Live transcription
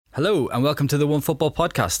Hello and welcome to the One Football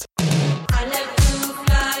Podcast.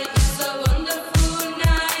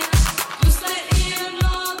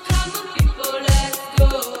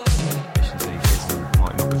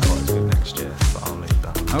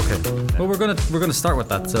 Okay. Well, we're gonna start with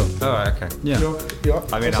that. So. All right. Okay. Yeah.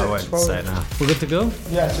 I mean, I won't say it now. We're good to go.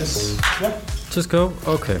 Yeah. Just go.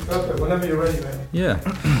 Okay. Okay. Whenever you're ready, man. Yeah.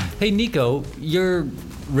 Hey, Nico, you're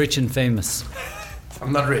rich and famous.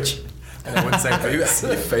 I'm not rich. And I wouldn't say Are you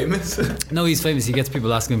famous? No, he's famous. He gets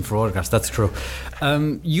people asking him for autographs. That's true.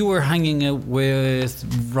 You were hanging out with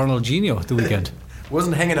Ronaldinho the weekend.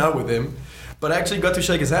 Wasn't hanging out with him, but I actually got to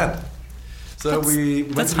shake his hand. So we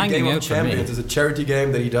went to the Game of Champions. It's a charity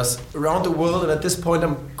game that he does around the world, and at this point,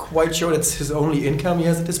 I'm quite sure that's his only income he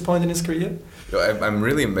has at this point in his career. I'm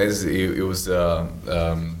really amazed that he was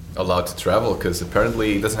allowed to travel, because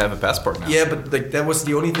apparently he doesn't have a passport now. Yeah, but that was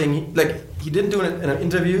the only thing. He didn't do it in an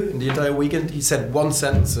interview in the entire weekend. He said one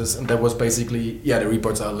sentence, and that was basically, the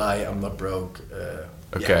reports are a lie. I'm not broke.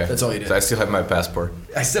 Okay, that's all he did. So I still have my passport.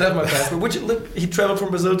 I still have my passport. Which he traveled from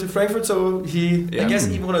Brazil to Frankfurt, so I guess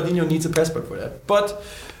even Ronaldinho needs a passport for that. But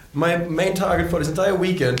my main target for this entire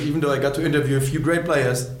weekend, even though I got to interview a few great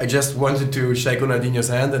players, I just wanted to shake Ronaldinho's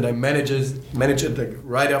hand, and I managed it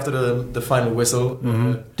right after the final whistle.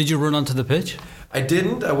 Mm-hmm. Did you run onto the pitch? I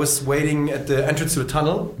didn't. I was waiting at the entrance to the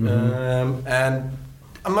tunnel, and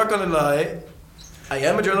I'm not gonna lie, I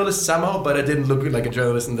am a journalist somehow, but I didn't look like a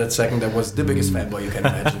journalist in that second. I was the biggest fanboy you can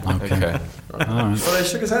imagine. Okay. All right. But I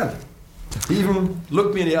shook his hand. He even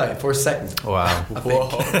looked me in the eye for a second. Wow.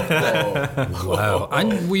 Wow.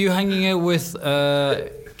 And were you hanging out with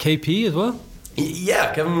KP as well?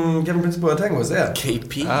 Yeah, Kevin Prince Boateng was there.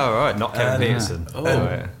 KP? Oh, right, not Kevin Peterson.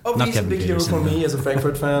 He's a big hero for me as a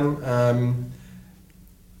Frankfurt fan.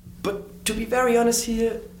 But to be very honest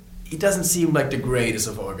here, he doesn't seem like the greatest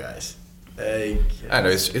of all guys. I know,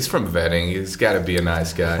 it's from Wedding. He's got to be a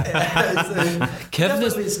nice guy. Kevin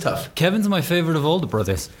is tough. Kevin's my favourite of all the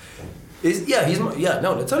brothers. No,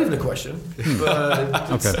 that's not even a question. But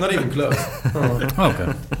it's not even close.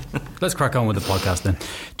 Okay. Let's crack on with the podcast then.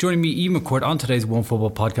 Joining me, Ian McCourt, on today's One Football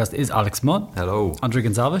Podcast is Alex Mudd. Hello. Andre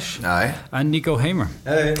Gonzalez. Hi. And Nico Hamer.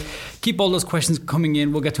 Hey. Keep all those questions coming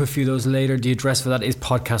in. We'll get to a few of those later. The address for that is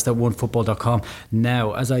podcast@onefootball.com.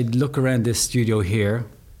 Now, as I look around this studio here,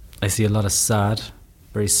 I see a lot of sad,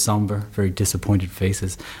 very somber, very disappointed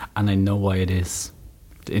faces, and I know why it is.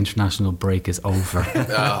 The international break is over.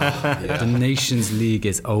 The Nations League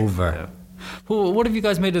is over. Yeah. Well, what have you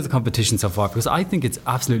guys made of the competition so far? Because I think it's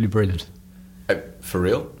absolutely brilliant. For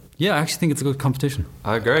real? Yeah, I actually think it's a good competition.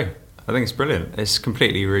 I agree. I think it's brilliant. It's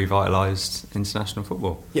completely revitalised international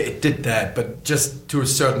football. Yeah, it did that, but just to a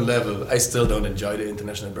certain level. I still don't enjoy the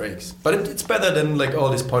international breaks. But it's better than all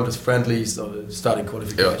these pointless friendlies or the starting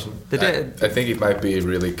qualification. Yeah. I think it might be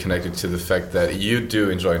really connected to the fact that you do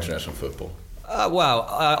enjoy international football.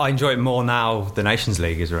 I enjoy it more now the Nations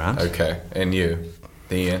League is around. Okay, and you?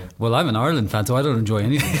 Ian? Well, I'm an Ireland fan, so I don't enjoy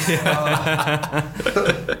anything.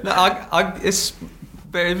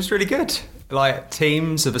 It was really good.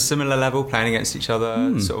 Teams of a similar level playing against each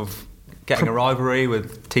other, sort of getting a rivalry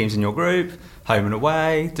with teams in your group, home and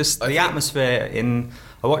away. Just the atmosphere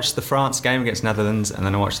I watched the France game against Netherlands, and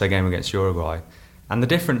then I watched their game against Uruguay. And the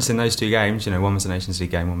difference in those two games, one was a Nations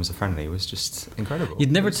League game, one was a friendly, was just incredible.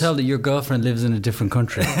 You'd never tell that your girlfriend lives in a different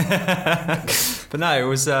country. But no, it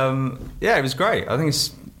was it was great. I think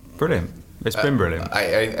it's brilliant. It's been brilliant.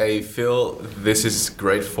 I feel this is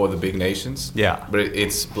great for the big nations. Yeah. But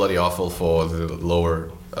it's bloody awful for the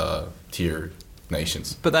lower tier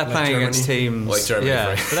nations. But they're playing against teams. Like Germany,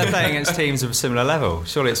 yeah. But they're playing against teams of a similar level.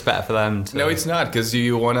 Surely it's better for them to. No, it's not, because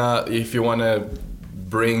if you wanna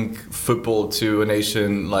bring football to a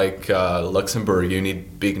nation like Luxembourg, you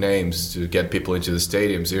need big names to get people into the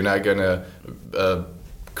stadiums. You're not gonna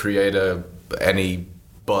create any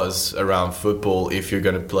buzz around football if you're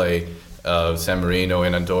gonna play San Marino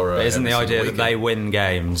and Andorra. But isn't the idea that they win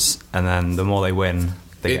games, and then the more they win,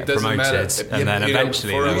 they get promoted, and then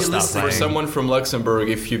eventually they'll start playing. For someone from Luxembourg,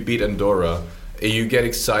 if you beat Andorra, you get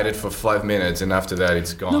excited for 5 minutes, and after that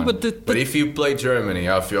it's gone. No, but if you play Germany,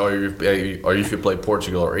 or if you play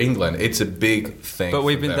Portugal or England, it's a big thing. But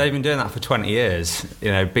they've been doing that for 20 years.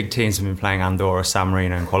 Big teams have been playing Andorra, San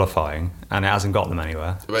Marino in qualifying, and it hasn't got them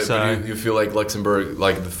anywhere. But you feel like Luxembourg,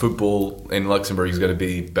 the football in Luxembourg is going to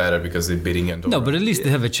be better because they're beating Andorra. No, but at least they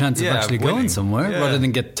have a chance of actually going somewhere rather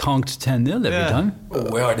than get tonked 10-0 every time.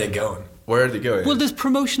 Where are they going? Where are they going? Well, there's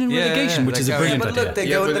promotion and relegation, which is a brilliant idea.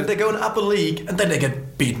 But look, they go in upper league, and then they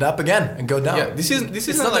get beaten up again and go down. Yeah, this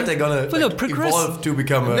is not like they're gonna progressive. evolve to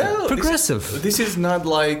become progressive. This is not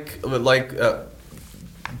like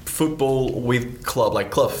football with club,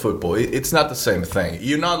 like club football. It's not the same thing.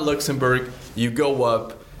 You're not Luxembourg. You go up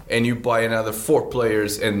and you buy another 4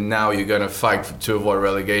 players, and now you're gonna fight to avoid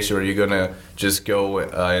relegation, or you're gonna just go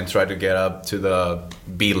and try to get up to the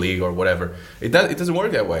B League or whatever. It doesn't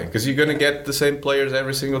work that way, because you're gonna get the same players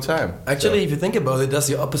every single time. Actually, if you think about it, that's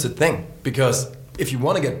the opposite thing. Because if you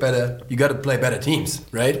want to get better, you got to play better teams,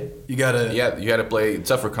 right? You got to play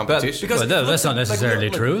tougher competition. Well, that's not necessarily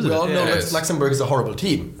true, is it? Well, no, Yes. Luxembourg is a horrible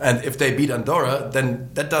team, and if they beat Andorra, then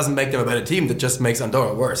that doesn't make them a better team. That just makes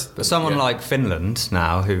Andorra worse. But someone like Finland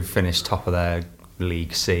now, who finished top of their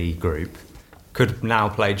League C group, could now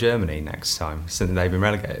play Germany next time since they've been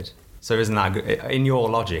relegated. So isn't that good? In your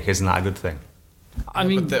logic, isn't that a good thing? I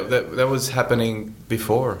mean, but that was happening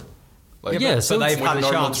before. Like, Yeah, but so they've with had a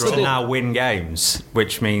normal chance draw. to now win games,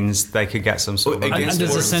 which means they could get some sort of. And Against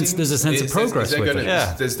there's a worse sense- teams, there's a sense of progress Is that with gonna, it.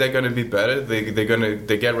 Yeah. Is that going to be better?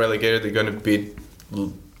 They get relegated. They're going to beat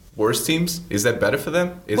worse teams. Is that better for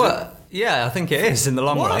them? Is Well, yeah, I think it is in the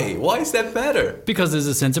long Why? run. Why is that better? because there's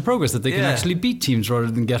a sense of progress that they can Yeah. actually beat teams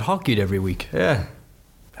rather than get hockeyed every week. Yeah,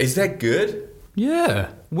 Is that good? Yeah,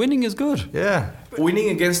 winning is good. yeah. Winning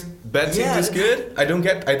against bad teams Yeah. is good. I don't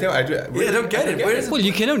get. I don't get it. Where is Well,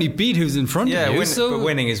 you can only beat who's in front Yeah, of you. but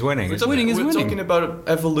winning is winning. We're isn't winning it? is we're winning. talking about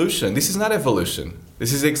evolution. This is not evolution.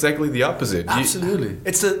 This is exactly the opposite. Absolutely,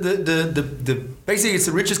 it's the basically it's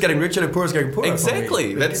the richest getting richer, the poorest getting poorer. for me.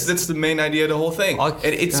 Exactly. That's the main idea of the whole thing. I,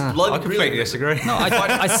 And it's yeah, blood. I completely disagree. No,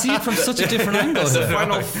 I see it from such a different angle. The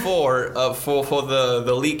final four for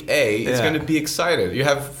the League A is Yeah. going to be excited. You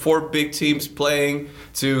have 4 big teams playing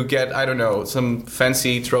to get, I don't know, some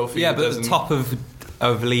fancy trophy. Yeah, that but the doesn't- top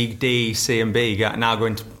of League D, C, and B now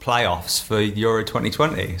going to playoffs for Euro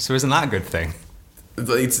 2020. So isn't that a good thing?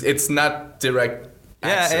 It's not direct. Yeah,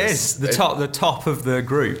 access. it is. The top of the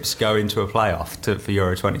groups go into a playoff for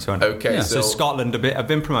Euro 2020. Okay, Yeah. So Scotland have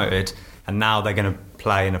been promoted, and now they're going to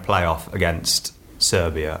play in a playoff against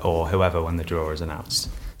Serbia or whoever when the draw is announced.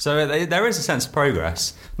 So there is a sense of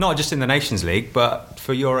progress, not just in the Nations League, but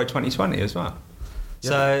for Euro 2020 as well.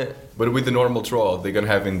 So But with the normal draw they're going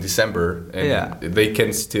to have in December, and Yeah. they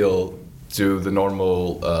can still do the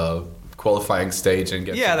normal qualifying stage and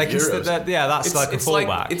get yeah, to they the can. Euros. Yeah, that's like a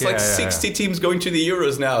fallback. It's Yeah, like yeah, 60 teams going to the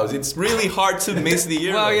Euros now. It's really hard to miss the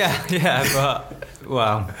Euros. Well, yeah,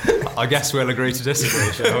 but I guess we'll agree to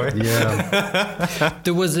disagree, shall we? Yeah.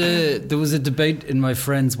 There was a debate in my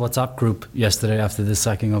friend's WhatsApp group yesterday after the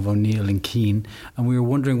sacking of O'Neill and Keane, and we were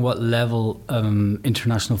wondering what level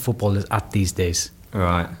international football is at these days.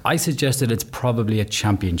 Right. I suggested it's probably a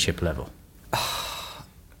championship level.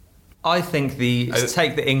 I think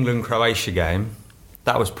take the England-Croatia game.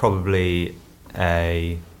 That was probably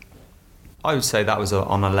I would say that was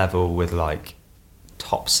on a level with like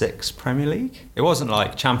top 6 Premier League. It wasn't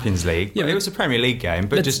like Champions League. Yeah, Yeah, it was a Premier League game,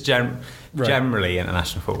 but Let's- just Right. generally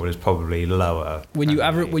international football is probably lower. When you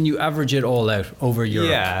Premier League. when you average it all out over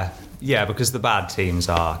Europe. Yeah, because the bad teams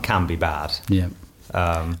can be bad. Yeah.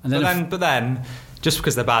 And But then, just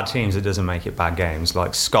because they're bad teams, it doesn't make it bad games.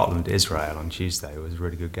 Like Scotland-Israel on Tuesday was a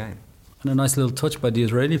really good game. And a nice little touch by the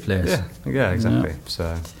Israeli players. Yeah, exactly. Yeah.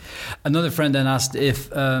 So Another friend then asked if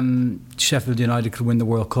Sheffield United could win the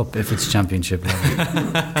World Cup if it's championship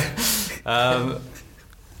level.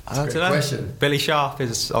 I don't great know. question. Billy Sharp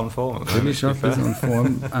is on form. Billy Sharp is on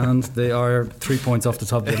form, and they are 3 points off the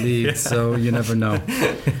top of the league, so you never know.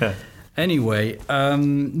 Anyway,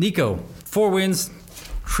 Nico, 4 wins,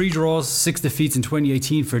 3 draws, 6 defeats in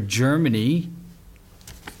 2018 for Germany.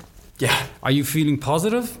 Yeah, Are you feeling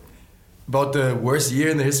positive? about the worst year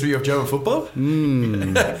in the history of German football.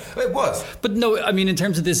 It was. But no, I mean in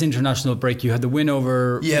terms of this international break, you had the win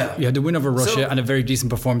over Russia So- and a very decent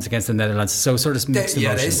performance against the Netherlands. So sort of mixed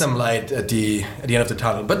Yeah, emotions. there's some light at the end of the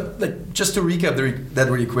tunnel. But like, just to recap that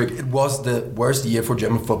really quick, it was the worst year for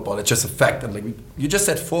German football. It's just a fact. And like you just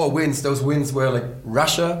said 4 wins. Those wins were like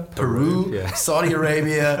Russia, Peru, yeah. Saudi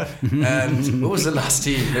Arabia, and what was the last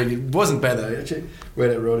team? Like, it wasn't better actually.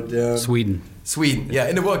 Where I wrote it down. Sweden, Yeah,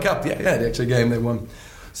 in the World Cup. Yeah, the actual game they won.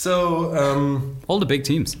 So all the big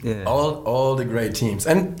teams. Yeah. all the great teams,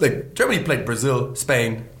 and like Germany played Brazil,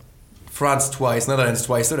 Spain, France twice, Netherlands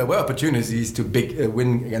twice. So there were opportunities to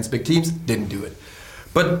win against big teams. Didn't do it.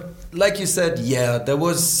 But like you said, yeah, there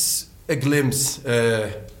was a glimpse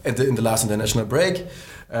in the last international break.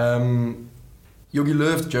 Jogi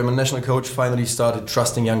Löw, the German national coach, finally started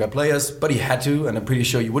trusting younger players, but he had to, and I'm pretty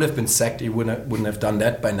sure he would have been sacked. He wouldn't have done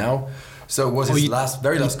that by now. So it was his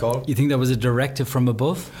very last call. You think that was a directive from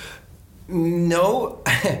above? No,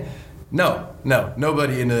 No.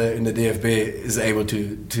 Nobody in the DFB is able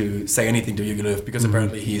to say anything to Jogi Löw because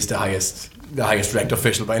apparently he is the highest ranked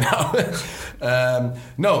official by now.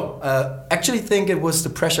 Actually think it was the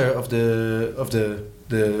pressure of the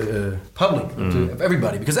public, of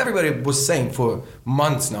everybody, because everybody was saying for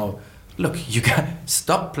months now, look, you can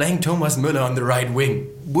stop playing Thomas Müller on the right wing.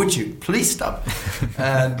 Would you? Please stop.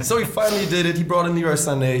 And so he finally did it. He brought in Leroy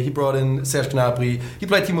Sané, he brought in Serge Gnabry, he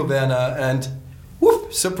played Timo Werner, and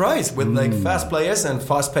whoop, surprise, with like fast players and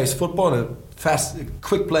fast-paced football and a fast,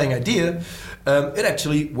 quick playing idea, it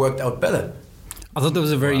actually worked out better. I thought that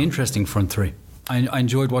was a very interesting front three. I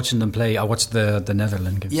enjoyed watching them play. I watched the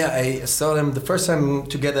Netherlands game. Yeah, I saw them the first time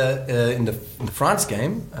together in the France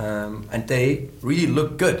game, and they really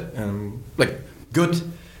looked good. Like good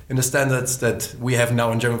in the standards that we have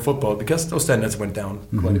now in German football, because those standards went down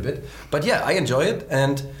quite a bit. But yeah, I enjoy it,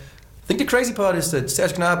 and I think the crazy part is that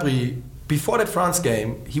Serge Gnabry, before that France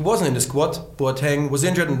game, he wasn't in the squad. Boateng was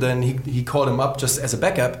injured, and then he called him up just as a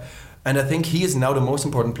backup. And I think he is now the most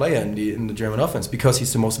important player in the German offense because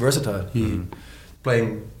he's the most versatile. He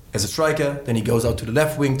playing as a striker, then he goes out to the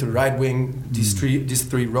left wing, to the right wing. These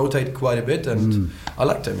three rotate quite a bit, and I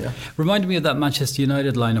liked him. Yeah, reminded me of that Manchester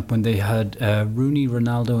United lineup when they had Rooney,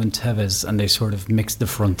 Ronaldo, and Tevez, and they sort of mixed the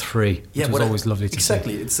front three. Which was always lovely to see.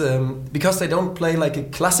 Exactly, it's because they don't play like a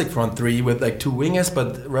classic front three with like two wingers,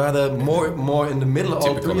 but rather more in the middle,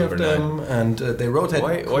 all three of them, and they rotate.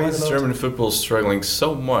 Why is German football struggling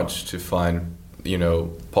so much to find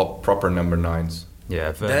proper number 9s?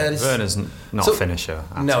 Yeah, Werner's not a finisher.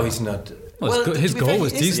 No, he's not. Well, his goal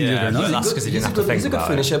was decent. That's because he didn't have to think about it. He's a good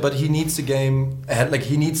finisher, but he needs the game ahead. Like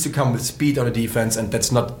he needs to come with speed on the defense, and that's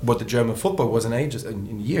not what the German football was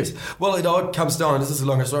in years. Well, it all comes down. This is a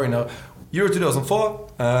longer story now. Euro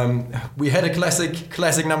 2004, we had a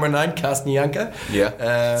classic number 9, Carsten Janka.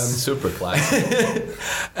 Yeah, super classic.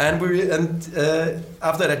 and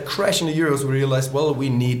after that crash in the Euros, we realized, well, we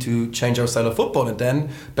need to change our style of football. And then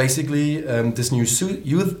basically this new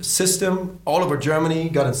youth system all over Germany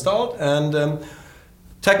got installed, and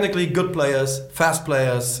technically good players, fast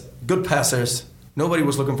players, good passers. Nobody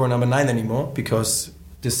was looking for a number 9 anymore because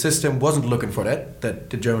the system wasn't looking for that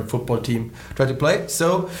the German football team tried to play.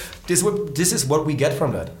 So this is what we get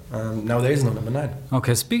from that. Now there is no number 9.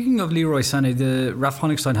 Okay, speaking of Leroy Sané, Ralf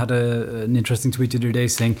Honigstein had an interesting tweet the other day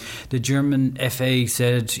saying the German FA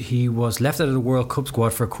said he was left out of the World Cup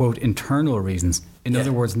squad for, quote, internal reasons. In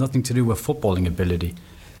other words, nothing to do with footballing ability.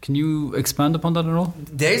 Can you expand upon that at all?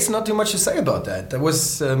 There's not too much to say about that. There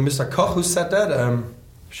was Mr. Koch who said that.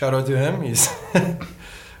 Shout out to him. He's...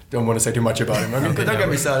 Don't want to say too much about him. Don't get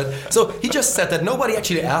me started. So he just said that. Nobody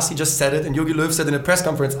actually asked. He just said it. And Jogi Löw said in a press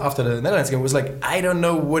conference after the Netherlands game, was like, I don't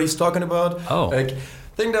know what he's talking about. Like,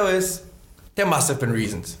 thing though is, there must have been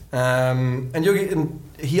reasons. And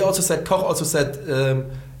he also said, Koch also said,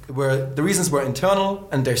 where the reasons were internal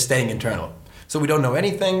and they're staying internal. So we don't know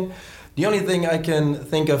anything. The only thing I can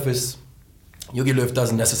think of is Jogi Löw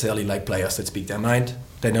doesn't necessarily like players that speak their mind.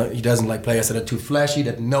 He doesn't like players that are too flashy,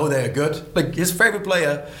 that know they're good. Like his favorite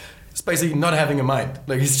player is basically not having a mind.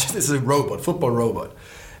 Like he's a robot, football robot.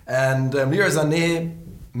 And Leroy Sané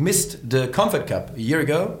missed the Confed Cup a year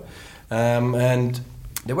ago, and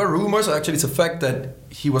there were rumors. Actually, it's a fact that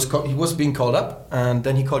he was being called up, and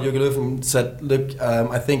then he called Jogi Löw and said, "Look,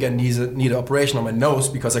 I think I need an operation on my nose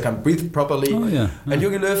because I can't breathe properly." And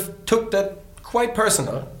Jogi Löw took that quite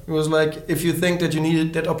personal. It was like, if you think that you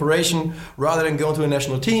needed that operation rather than going to a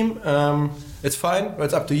national team, it's fine, but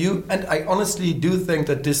it's up to you. And I honestly do think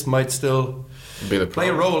that this might still play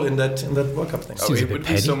a role in that World Cup thing. It would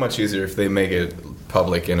be so much easier if they make it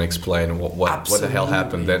public and explain what the hell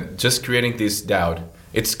happened than just creating this doubt.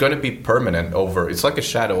 It's going to be permanent it's like a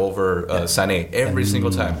shadow over Sané every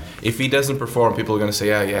single time. If he doesn't perform, people are going to say,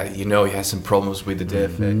 he has some problems with the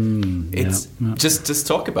DFA. Just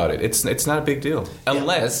talk about it. It's not a big deal.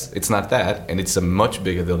 Unless it's not that, and it's a much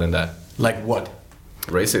bigger deal than that. Like what?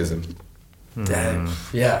 Racism. Damn.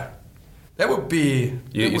 Yeah. That would be...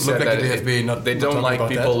 You said look that like the DFB they don't like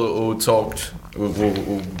people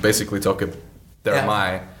who basically talk their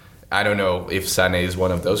mind. I don't know if Sané is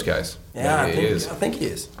one of those guys. Yeah, I think he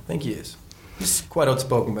is. He's quite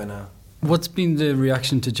outspoken by now. What's been the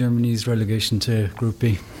reaction to Germany's relegation to Group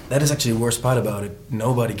B? That is actually the worst part about it.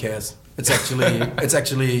 Nobody cares. It's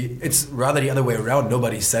rather the other way around.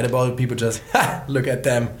 Nobody's sad about it. People just look at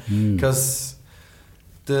them because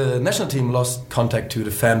the national team lost contact to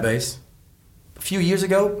the fan base few years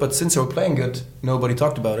ago, but since they were playing good, nobody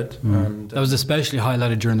talked about it. And, that was especially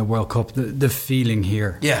highlighted during the World Cup. The feeling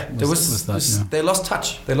here. Yeah, they lost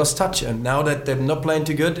touch. They lost touch, and now that they're not playing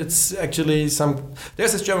too good, it's actually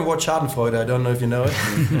There's this German word Schadenfreude. I don't know if you know it,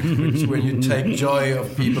 which when you take joy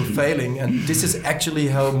of people failing, and this is actually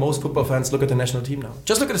how most football fans look at the national team now.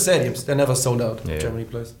 Just look at the stadiums; they're never sold out. Yeah. Germany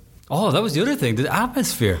plays. Oh, that was the other thing, the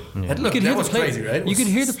atmosphere. Yeah. Look, that was crazy, right? You could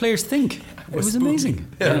hear the players think. It was amazing.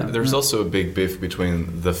 Yeah. There's also a big beef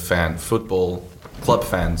between the football club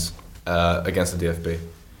fans against the DFB.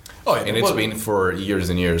 Oh, yeah. And it's been for years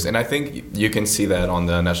and years. And I think you can see that on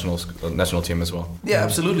the national team as well. Yeah,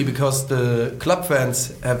 absolutely, because the club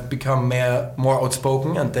fans have become more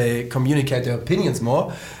outspoken and they communicate their opinions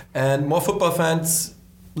more. And more football fans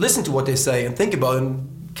listen to what they say and think about it and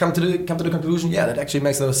come to the conclusion, that actually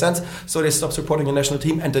makes a lot of sense. So they stop supporting the national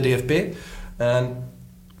team and the DFB. And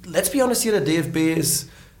let's be honest here, the DFB is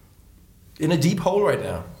in a deep hole right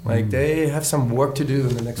now. Like they have some work to do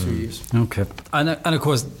in the next few years. Okay, and of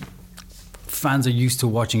course, fans are used to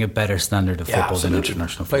watching a better standard of football than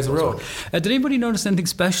international plays a role. Did anybody notice anything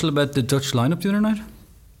special about the Dutch lineup the other night?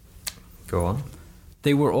 Go on.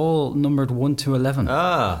 They were all numbered 1 to 11.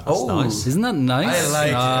 That's nice. Isn't that nice? I like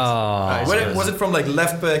it. Nice. Was it from like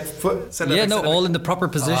left back, center back? All in the proper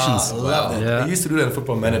positions. I love it. Yeah. I used to do that in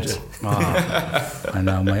Football Manager. I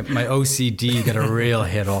know, my OCD got a real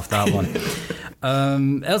hit off that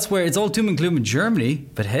one. Elsewhere, it's all doom and gloom in Germany,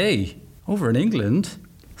 but hey, over in England,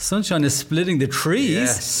 sunshine is splitting the trees.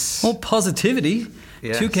 Yes. All positivity.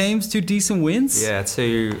 Yes. 2 games, 2 decent wins.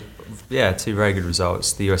 Two very good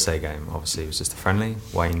results. The USA game, obviously, was just a friendly.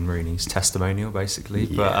 Wayne Rooney's testimonial, basically.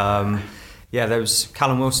 Yeah. But there was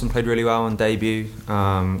Callum Wilson played really well on debut.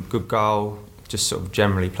 Good goal. Just sort of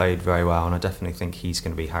generally played very well, and I definitely think he's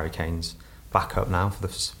going to be Harry Kane's backup now for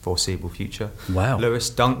the foreseeable future. Wow. Lewis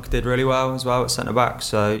Dunk did really well as well at centre back.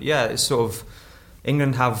 So it's sort of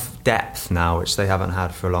England have depth now, which they haven't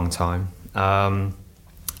had for a long time. And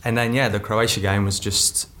then the Croatia game was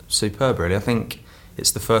just superb. Really, I think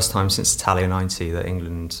it's the first time since Italia '90 that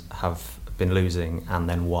England have been losing and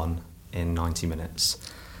then won in 90 minutes.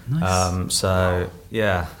 Nice. A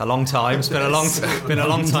long time. It's been a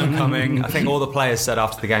long time coming. I think all the players said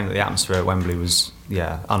after the game that the atmosphere at Wembley was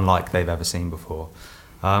unlike they've ever seen before,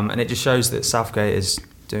 and it just shows that Southgate is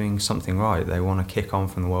doing something right. They want to kick on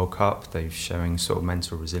from the World Cup. They're showing sort of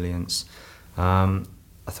mental resilience.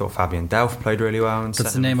 I thought Fabian Delph played really well.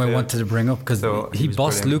 That's the name I wanted to bring up because he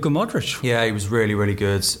bossed Luka Modric. Yeah, he was really, really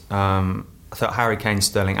good. I thought Harry Kane,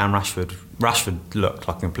 Sterling and Rashford looked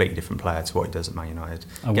like a completely different player to what he does at Man United.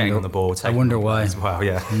 Getting on the ball, taking I wonder why. as well,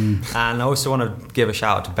 yeah. And I also want to give a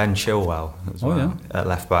shout out to Ben Chilwell as well at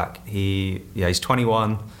left back. He's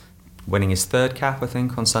 21, winning his 3rd cap, I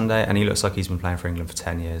think, on Sunday, and he looks like he's been playing for England for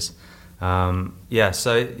 10 years. Like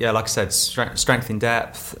I said, strength in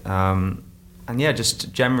depth, and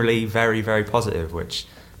just generally very, very positive, which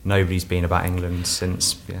nobody's been about England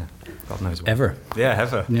since, God knows when. Ever. Yeah,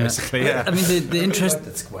 ever, basically, yeah. I mean, the interest... I like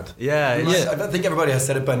that squad. Yeah. I think everybody has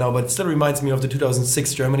said it by now, but it still reminds me of the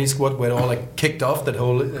 2006 Germany squad where it all kicked off, that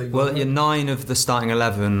whole... 9 of the starting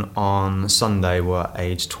 11 on Sunday were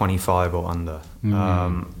aged 25 or under.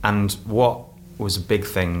 And what was a big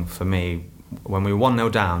thing for me, when we were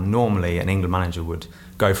 1-0 down, normally an England manager would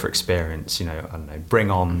go for experience, I don't know,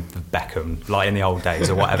 bring on Beckham, like in the old days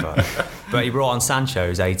or whatever. But he brought on Sancho,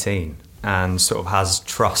 who's 18, and sort of has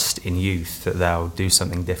trust in youth that they'll do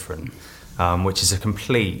something different, which is a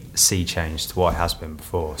complete sea change to what it has been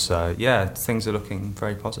before. So, things are looking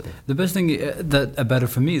very positive. The best thing about it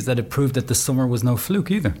for me is that it proved that the summer was no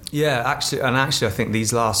fluke either. Yeah, actually, I think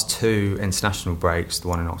these last 2 international breaks, the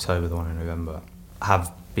one in October, the one in November,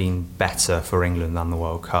 have been better for England than the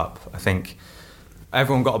World Cup. I think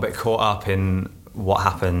everyone got a bit caught up in what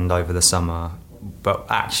happened over the summer, but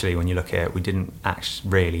actually, when you look at it, we didn't actually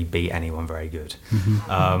really beat anyone very good.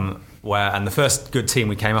 And the first good team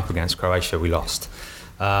we came up against, Croatia, we lost.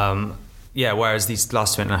 Whereas these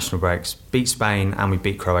last 2 international breaks, beat Spain and we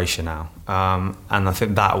beat Croatia now. And I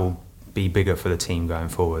think that will be bigger for the team going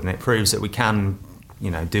forward. And it proves that we can,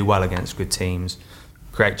 do well against good teams,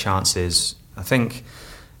 create chances. I think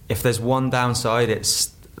if there's one downside,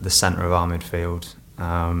 it's the centre of our midfield.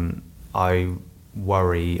 I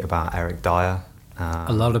worry about Eric Dyer.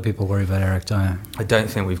 A lot of people worry about Eric Dyer. I don't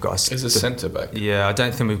think we've got He's a centre back. Yeah, I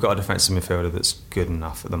don't think we've got a defensive midfielder that's good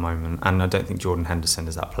enough at the moment, and I don't think Jordan Henderson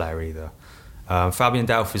is that player either. Fabian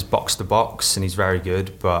Delph is box to box and he's very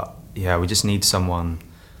good, but we just need someone.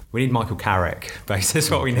 We need Michael Carrick, basically.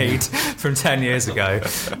 That's what we need from 10 years ago.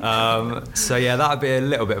 That would be a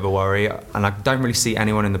little bit of a worry, and I don't really see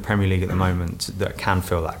anyone in the Premier League at the moment that can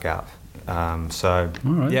fill that gap.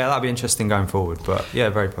 Yeah, that'd be interesting going forward. But yeah,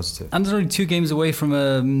 very positive. And they're only 2 games away from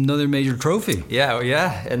another major trophy.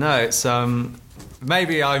 Yeah. No, it's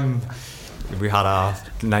maybe we had our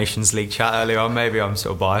Nations League chat earlier on. Maybe I'm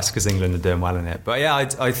sort of biased because England are doing well in it. But yeah,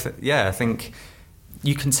 I think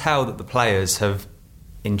you can tell that the players have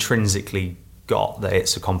intrinsically got that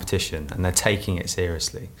it's a competition and they're taking it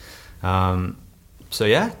seriously. And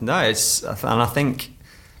I think,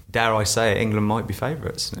 dare I say it, England might be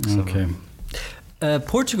favourites next summer.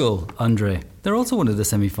 Portugal, Andre, they're also one of the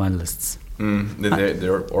semi-finalists.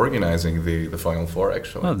 They're organising the Final Four,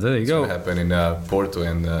 actually. Oh, there you go. It's going to happen in Porto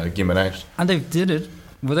and Guimarães. And they did it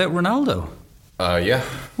without Ronaldo. Yeah.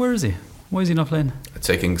 Where is he? Why is he not playing?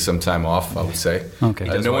 Taking some time off, I would say. Okay.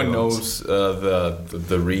 No one knows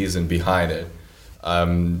the reason behind it.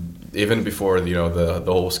 Even before the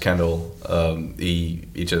whole scandal, he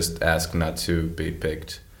just asked not to be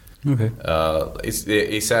picked. Okay.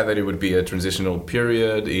 He said that it would be a transitional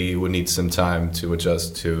period. He would need some time to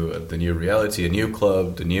adjust to the new reality, a new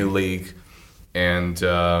club, the new league, and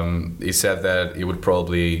he said that he would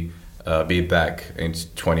probably be back in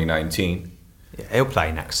 2019. Yeah, he'll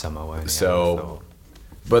play next summer, won't he? So,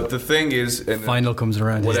 but the thing is, final comes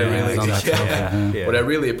around. What I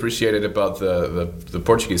really appreciated about the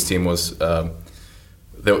Portuguese team was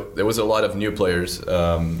there was a lot of new players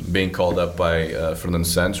being called up by Fernando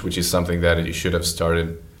Santos, which is something that he should have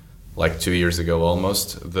started like 2 years ago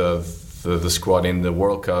almost. The squad in the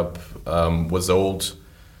World Cup was old.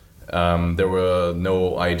 There were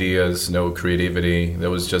no ideas, no creativity. There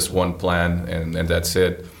was just one plan, and that's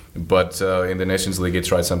it. But in the Nations League, he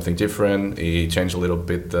tried something different. He changed a little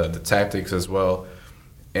bit the tactics as well,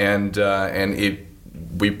 and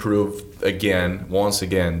we proved once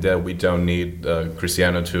again, that we don't need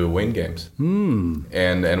Cristiano to win games.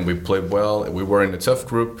 And we played well. We were in a tough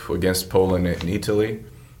group against Poland and Italy.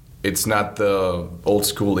 It's not the old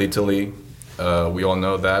school Italy. We all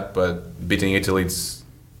know that, but beating Italy is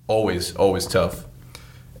always tough.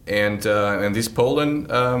 And this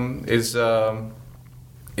Poland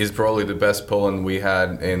is probably the best Poland we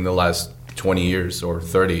had in the last 20 years or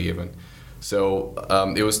 30 even. So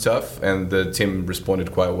it was tough, and the team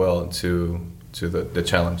responded quite well to the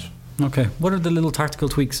challenge. Okay. What are the little tactical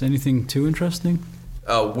tweaks? Anything too interesting?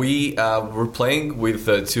 We were playing with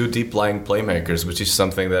 2 deep-lying playmakers, which is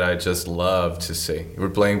something that I just love to see. We're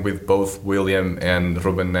playing with both William and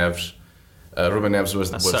Ruben Neves. Ruben Neves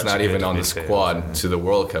was not even on the squad to the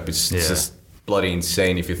World Cup. It's just bloody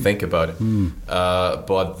insane if you think about it.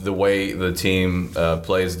 But the way the team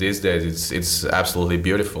plays these days, it's absolutely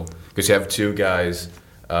beautiful. Because you have 2 guys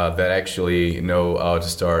that actually know how to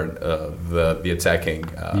start the attacking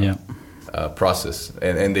process,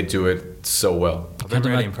 and they do it so well. I've been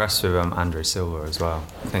really impressed with Andre Silva as well.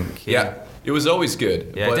 I think. It was always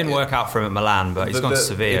good. Yeah, it didn't work out for him at Milan, but he's gone to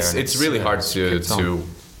Sevilla. It's really hard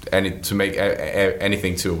to make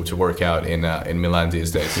anything to work out in Milan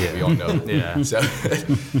these days. We all know.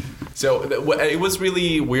 So it was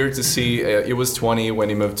really weird to see. It was 20 when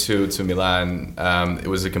he moved to Milan. It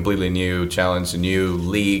was a completely new challenge, a new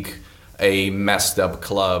league, a messed up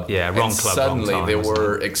club. Yeah, wrong club. Suddenly wrong time, they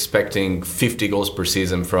were expecting 50 goals per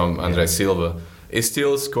season from Andre Silva. He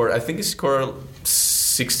still scored. I think he scored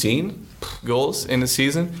 16 goals in the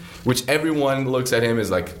season, which everyone looks at him as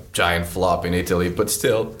like giant flop in Italy, but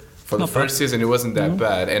still. For the first season, it wasn't that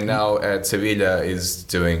bad, and now at Sevilla is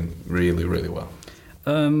doing really, really well.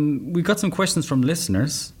 We got some questions from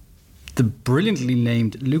listeners. The brilliantly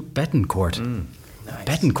named Luke Betancourt. Nice.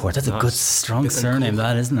 Betancourt, that's a good, strong surname,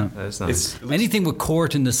 that, isn't it? That is nice. Anything with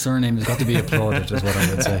court in the surname has got to be applauded, is what I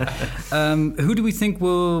would say. Who do we think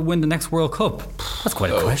will win the next World Cup? That's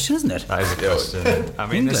quite a question, isn't it? That is a question. I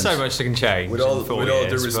mean, there's so much that can change. With all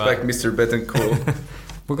due respect, Mr. Betancourt.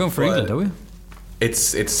 We're going for England, are we?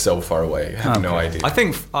 It's so far away. I have no idea. I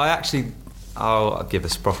think I'll give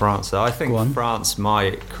this a proper answer. I think France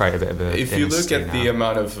might create a bit of a. If you look at the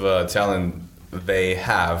amount of talent they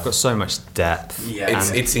have, got so much depth. Yeah,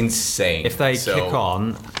 it's insane. If they kick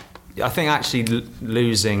on, I think actually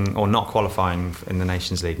losing or not qualifying in the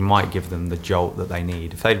Nations League might give them the jolt that they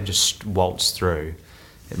need. If they just waltz through,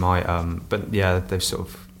 it might. But yeah, they've sort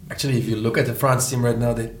of. Actually, if you look at the France team right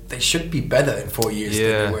now, they should be better in 4 years than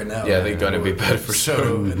they were now. Yeah, they're going to be better for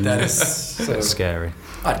sure. That is so scary.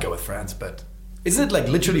 I'd go with France, but isn't it like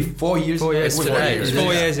literally 4 years? 4 years today. It's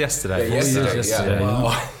 4 years yesterday. Yeah, yesterday.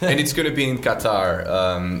 Wow. And it's going to be in Qatar,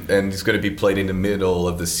 and it's going to be played in the middle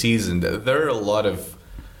of the season. There are a lot of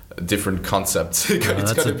different concepts.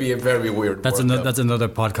 It's going to be a very weird. That's another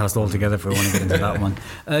podcast altogether if we want to get into that one.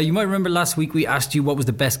 You might remember last week we asked you what was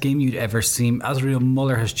the best game you'd ever seen. Azriel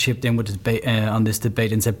Muller has chipped in with on this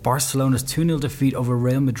debate and said Barcelona's 2-0 defeat over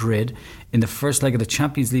Real Madrid in the first leg of the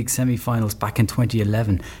Champions League semi-finals back in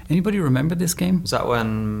 2011. Anybody remember this game? Was that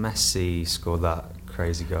when Messi scored that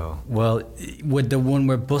crazy goal? Well, with the one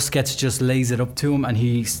where Busquets just lays it up to him and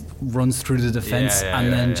he runs through the defence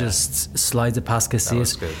just slides it past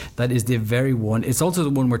Casillas. That is the very one. It's also the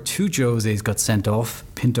one where two Joses got sent off,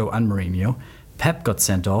 Pinto and Mourinho. Pep got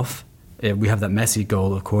sent off. We have that Messi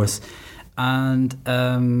goal, of course. And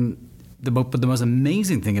but the most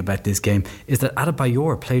amazing thing about this game is that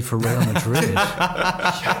Adebayor played for Real Madrid.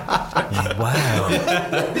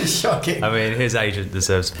 Wow. Shocking. I mean, his agent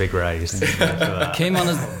deserves a big raise. Came on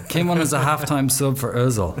as a halftime sub for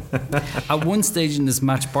Ozil. At one stage in this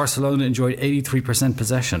match, Barcelona enjoyed 83%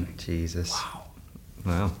 possession. Jesus. Wow.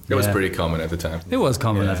 Well, it was pretty common at the time. It was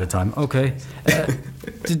common at the time. Okay.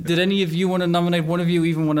 Did any of you want to nominate? One of you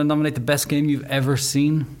even want to nominate the best game you've ever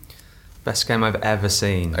seen? Best game I've ever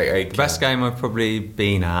seen. The best game I've probably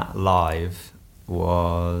been at live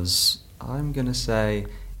was, I'm going to say,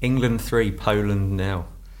 England 3, Poland 0.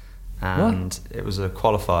 And it was a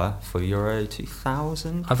qualifier for Euro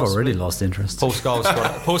 2000. I've already lost interest. Paul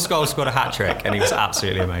Scholes scored a hat-trick and he was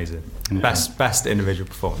absolutely amazing. Best individual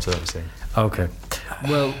performance I've ever seen. Okay.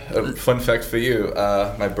 Well, fun fact for you,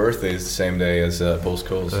 my birthday is the same day as Paul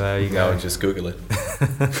Scholes. There you go. Just Google it.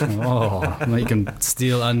 You can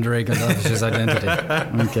steal Andrei Gonzalez's identity.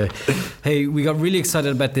 Okay. Hey, we got really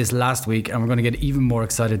excited about this last week and we're going to get even more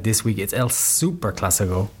excited this week. It's El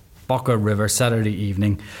Superclásico, Boca River, Saturday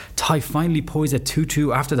evening. Tie finally poised at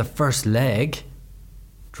 2-2 after the first leg.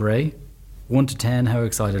 Dre, 1 to 10, how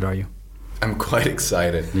excited are you? I'm quite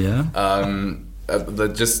excited. Yeah?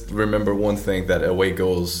 Just remember one thing, that away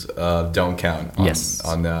goals don't count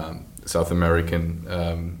on South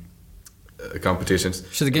American competitions.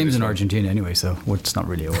 So the game's in Argentina anyway, so it's not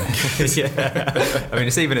really away. Yeah. I mean,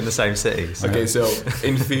 it's even in the same city. So. Okay, so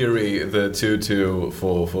in theory, the 2-2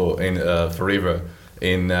 for River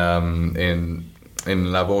in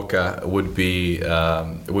La Boca would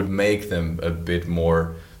make them a bit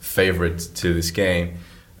more favorite to this game.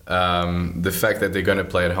 The fact that they're going to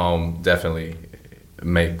play at home definitely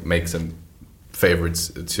makes them favorites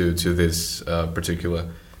to this particular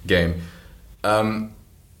game.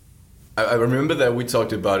 I remember that we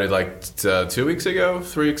talked about it like 2 weeks ago,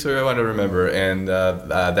 3 weeks ago, I don't remember. And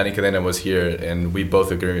Danny Cadena was here, and we both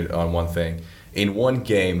agreed on one thing. In one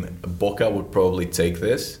game, Boca would probably take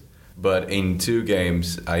this, but in 2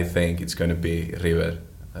 games, I think it's going to be River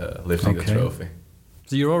lifting the trophy.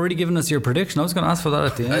 So you're already giving us your prediction. I was going to ask for that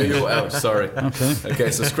at the end. Sorry.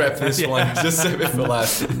 Okay, so scrap this one. Just save it for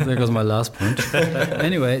last. There goes my last point.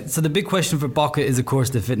 Anyway, so the big question for Boca is, of course,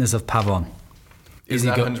 the fitness of Pavon. He's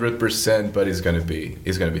not 100%, but he's going to be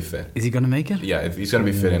fit. Is he going to make it? Yeah, he's going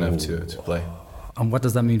to be fit enough to play. And what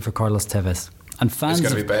does that mean for Carlos Tevez? And fans he's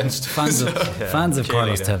going to be benched. Fans of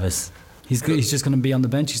Carlos Tevez. He's just going to be on the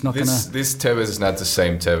bench. He's not going to. This Tevez is not the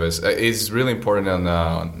same Tevez. He's really important in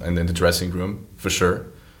the dressing room for sure.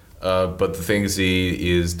 But the things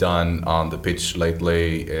he is done on the pitch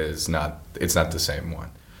lately is not. It's not the same one.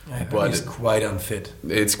 But he's quite unfit.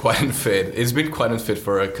 It's quite unfit. It's been quite unfit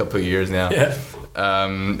for a couple of years now. Yeah.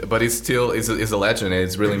 But it's still is a legend.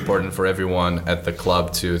 It's really important for everyone at the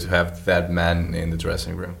club to have that man in the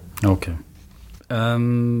dressing room. Okay.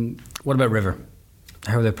 What about River?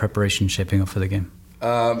 How are their preparations shaping up for the game?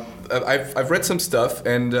 I've read some stuff,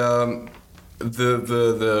 and the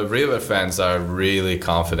River fans are really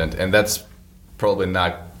confident, and that's probably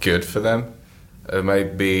not good for them. It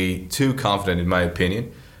might be too confident, in my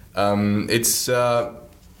opinion. It's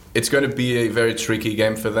going to be a very tricky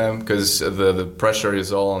game for them because the pressure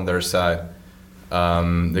is all on their side.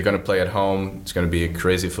 They're going to play at home. It's going to be a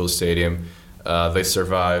crazy full stadium. They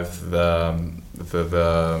survived the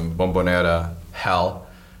Bombonera hell,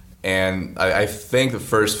 and I think the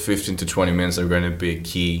first 15 to 20 minutes are going to be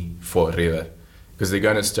key for River because they're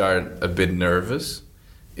going to start a bit nervous.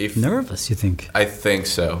 Nervous, you think? I think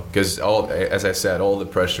so, because as I said, all the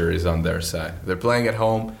pressure is on their side. They're playing at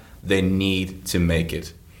home. They need to make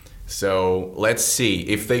it. So let's see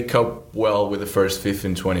if they cope well with the first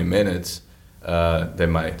 15-20 minutes. They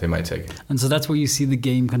might take it. And so that's where you see the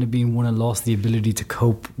game kind of being won and lost, the ability to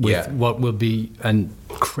cope with what will be a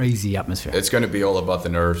crazy atmosphere. It's going to be all about the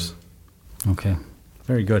nerves. Okay,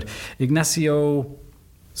 very good. Ignacio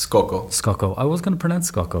Scocco. I was going to pronounce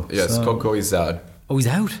Scocco. Yes, so. Scocco is out. Oh, he's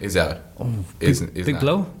out? He's out. Oh, big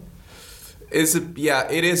blow? It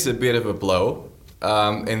is a bit of a blow.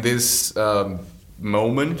 In this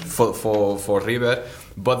moment for River,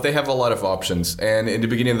 but they have a lot of options. And in the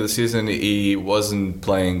beginning of the season, he wasn't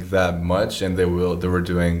playing that much, and they were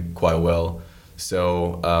doing quite well.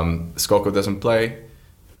 So Skoko doesn't play,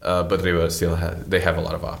 but River still have a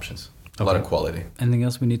lot of options, a lot of quality. Anything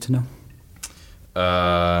else we need to know?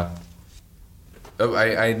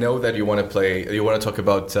 I know that you want to talk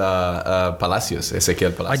about Palacios,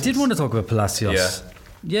 Ezequiel Palacios. I did want to talk about Palacios.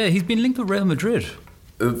 Yeah, he's been linked with Real Madrid.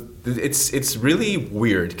 It's really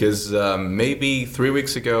weird because maybe 3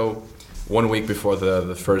 weeks ago, 1 week before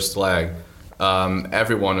the first leg,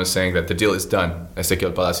 everyone was saying that the deal is done.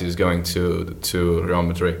 Ezequiel Palacios is going to Real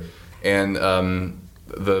Madrid, and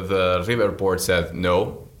the River board said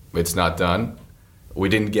no, it's not done. We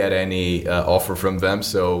didn't get any offer from them,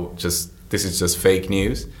 so this is just fake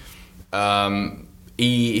news.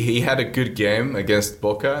 He had a good game against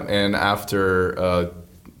Boca, and after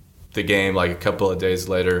the game, like a couple of days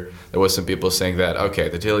later, there was some people saying that, okay,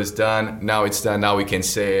 the deal is done, now it's done, now we can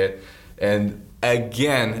say it. And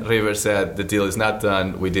again, River said the deal is not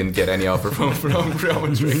done, we didn't get any offer from Real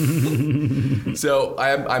Madrid. So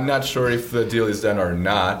I'm not sure if the deal is done or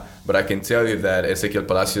not, but I can tell you that Ezequiel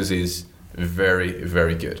Palacios is very,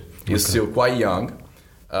 very good. He's still quite young,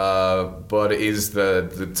 but is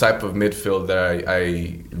the type of midfield that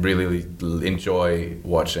I really enjoy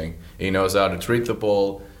watching. He knows how to treat the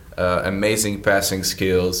ball, amazing passing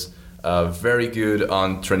skills, very good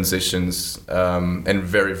on transitions, and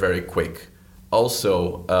very, very quick.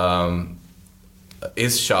 Also,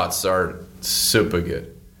 his shots are super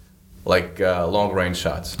good, like long-range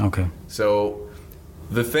shots. Okay. So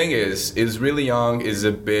the thing is really young, is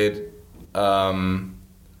a bit, I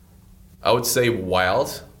would say,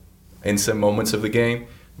 wild in some moments of the game.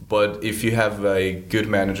 But if you have a good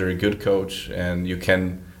manager, a good coach, and you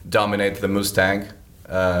can dominate the Mustang,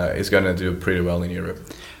 is going to do pretty well in Europe.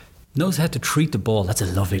 Knows how to treat the ball. That's a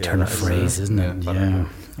lovely turn of phrase, isn't it? Yeah.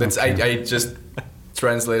 That's I just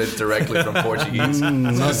translated directly from Portuguese.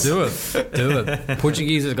 No, do it.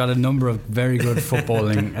 Portuguese has got a number of very good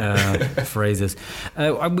footballing phrases.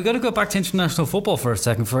 We got to go back to international football for a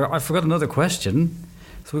second. I forgot another question.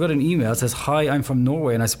 So we got an email. It says, "Hi, I'm from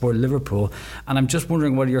Norway and I support Liverpool, and I'm just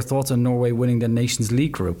wondering what are your thoughts on Norway winning the Nations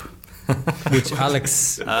League group?" Which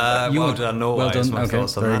Alex, well done, Norway. Well done. Okay,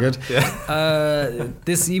 very good. Yeah.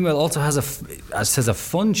 This email also has says a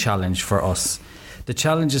fun challenge for us. The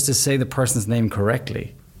challenge is to say the person's name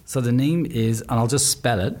correctly. So the name is, and I'll just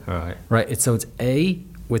spell it. Right. Right. It's A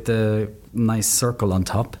with a nice circle on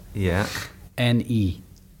top. Yeah. N-E.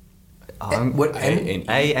 What A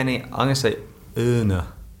N E. I'm gonna say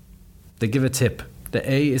Una. They give a tip. The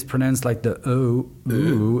A is pronounced like the O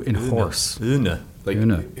in horse. Una. Like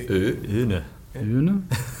Una. Una. Una?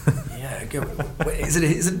 Yeah, good. Wait, is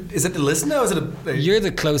it the listener or is it a... You're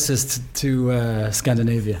the closest to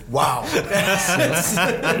Scandinavia. Wow.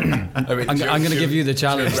 I'm going to give you the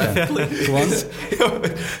challenge then. Go on.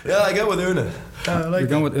 Yeah, I go with Una. You're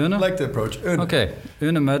going with Una? I like the approach. Una. Okay.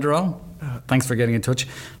 Una Mederal, thanks for getting in touch.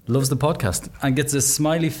 Loves the podcast and gets a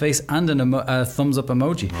smiley face and a thumbs up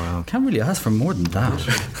emoji. Wow. Can't really ask for more than that.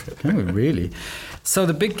 Can we really? So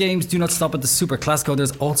the big games do not stop at the Superclásico.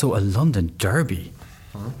 There's also a London derby.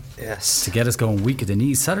 Yes. To get us going weak at the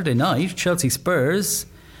knees. Saturday night, Chelsea Spurs.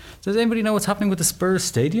 Does anybody know what's happening with the Spurs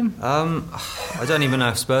stadium? I don't even know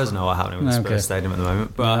if Spurs know what's happening with the Spurs stadium at the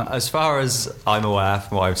moment. But as far as I'm aware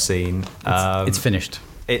from what I've seen... it's finished.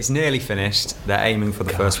 It's nearly finished. They're aiming for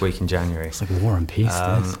the first week in January. It's like War and Peace.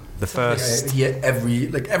 The first... Yeah, every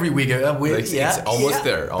week. It's almost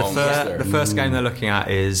there. The first game they're looking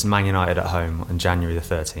at is Man United at home on January the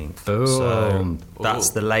 13th. Boom. So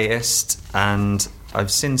that's the latest. And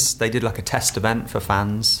since they did like a test event for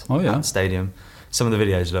fans at the stadium. Some of the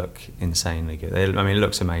videos look insanely good. It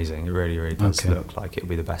looks amazing. It really, really does look like it'll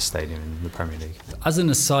be the best stadium in the Premier League. As an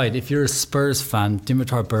aside, if you're a Spurs fan,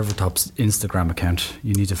 Dimitar Berbatov's Instagram account,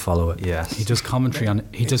 you need to follow it. Yes. He does commentary on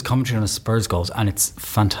his Spurs goals, and it's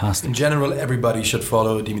fantastic. In general, everybody should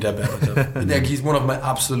follow Dimitar Berbatov. He's one of my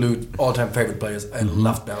absolute all-time favourite players. I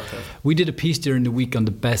love Berbatov. We did a piece during the week on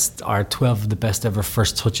 12 of the best ever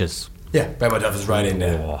first touches. Yeah, Berbatov is right in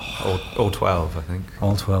there. All 12, I think.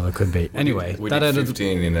 All 12 it could be. Anyway, we did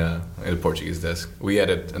 15 in the Portuguese desk. We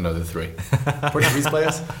added another 3. Portuguese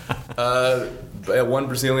players? One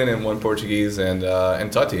Brazilian and one Portuguese, and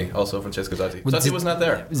Totti, also Francesco Totti. Totti was not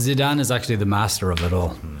there. Zidane is actually the master of it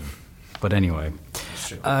all. But anyway,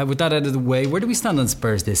 with that out of the way, where do we stand on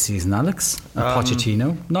Spurs this season, Alex?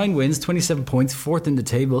 Pochettino, 9 wins, 27 points, 4th in the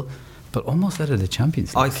table, but almost out of the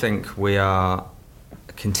Champions League. I think we are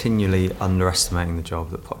continually underestimating the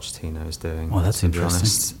job that Pochettino is doing. Oh, that's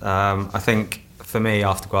interesting. I think for me,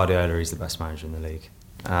 after Guardiola, he's the best manager in the league.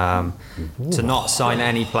 To not sign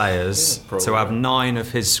any players, to have 9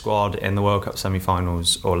 of his squad in the World Cup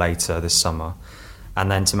semi-finals or later this summer, and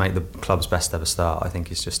then to make the club's best ever start, I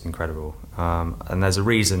think is just incredible. And there's a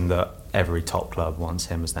reason that every top club wants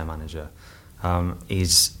him as their manager.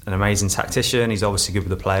 He's an amazing tactician, he's obviously good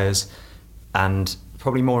with the players, and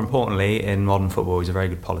probably more importantly, in modern football, he's a very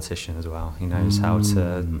good politician as well. He knows how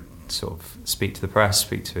to sort of speak to the press,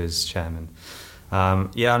 speak to his chairman. And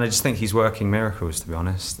I just think he's working miracles, to be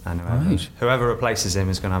honest. And whoever replaces him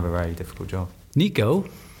is going to have a very difficult job. Nico,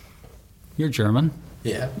 you're German.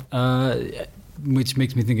 Yeah. Which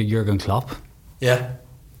makes me think of Jurgen Klopp. Yeah.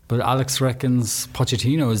 But Alex reckons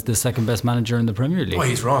Pochettino is the second best manager in the Premier League. Well,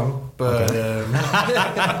 he's wrong, but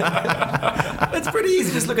it's pretty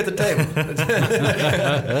easy. Just look at the table.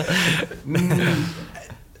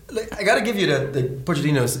 I got to give you that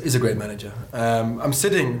Pochettino is a great manager. I'm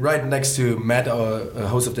sitting right next to Matt, our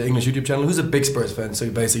host of the English YouTube channel, who's a big Spurs fan. So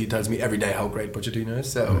he basically tells me every day how great Pochettino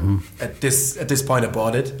is. So at this point, I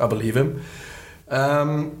bought it. I believe him.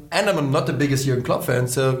 And I'm not the biggest Jurgen Klopp fan,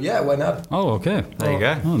 so yeah, why not? Oh, okay. There you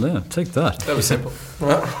go. Oh, yeah, take that. That was simple.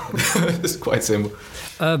 It's quite simple.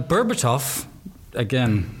 Berbatov,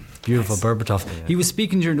 again, beautiful Berbatov. Yeah. He was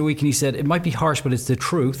speaking during the week and he said, it might be harsh, but it's the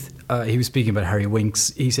truth. He was speaking about Harry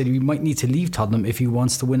Winks. He said he might need to leave Tottenham if he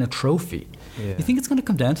wants to win a trophy. Yeah. You think it's going to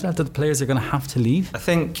come down to that the players are going to have to leave? I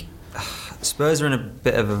think Spurs are in a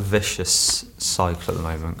bit of a vicious cycle at the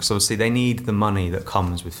moment because obviously they need the money that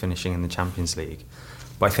comes with finishing in the Champions League.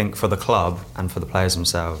 But I think for the club and for the players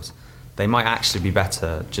themselves, they might actually be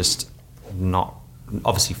better just not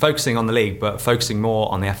obviously focusing on the league, but focusing more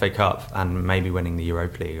on the FA Cup and maybe winning the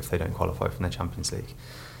Europa League if they don't qualify from their Champions League.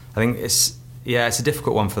 I think it's a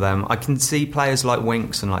difficult one for them. I can see players like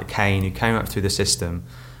Winks and like Kane who came up through the system.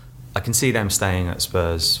 I can see them staying at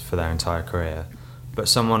Spurs for their entire career. But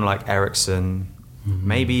someone like Eriksen,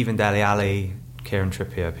 maybe even Dele Alli, Kieran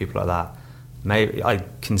Trippier, people like that, maybe I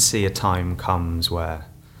can see a time comes where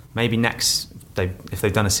maybe if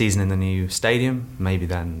they've done a season in the new stadium, maybe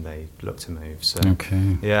then they look to move. So,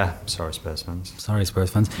 okay. Yeah, sorry Spurs fans.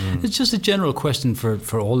 It's just a general question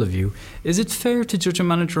for all of you. Is it fair to judge a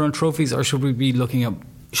manager on trophies, or should we be looking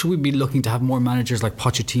to have more managers like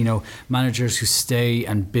Pochettino, managers who stay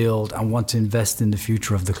and build and want to invest in the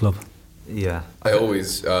future of the club? Yeah. I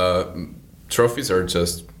always trophies are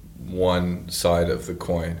just one side of the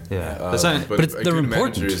coin. Yeah, but they're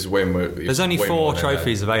important. There's only 4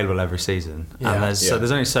 trophies available every season, and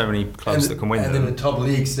there's only so many clubs that can win them. And in the top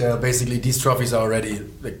leagues, basically these trophies are already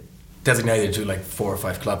designated to 4 or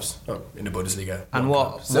 5 clubs in the Bundesliga. And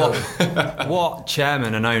what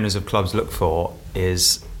chairmen and owners of clubs look for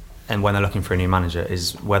is, and when they're looking for a new manager,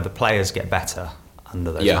 is where the players get better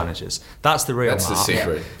under those managers. That's the real That's mark. the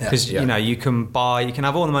secret. Because you can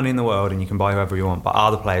have all the money in the world and you can buy whoever you want, but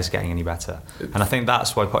are the players getting any better? And I think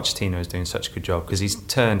that's why Pochettino is doing such a good job, because he's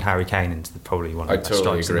turned Harry Kane into probably one of the best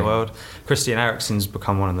strikers in the world. Christian Eriksen's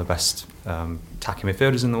become one of the best attacking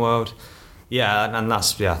midfielders in the world. Yeah, and I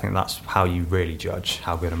think that's how you really judge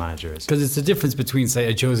how good a manager is. Because it's the difference between, say,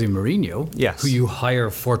 a Jose Mourinho, who you hire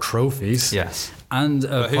for trophies, and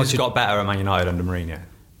who's got better at Man United under Mourinho?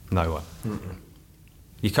 No one. Mm-mm.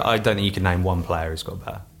 I don't think you can name one player who's got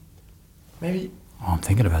better. Maybe. Oh, I'm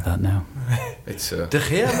thinking about that now. It's De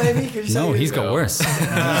Gea, maybe? No, he's got worse. In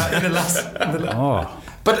the last.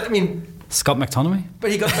 But I mean, Scott McTominay.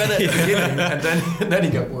 But he got better at the beginning, and then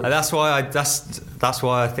he got worse. That's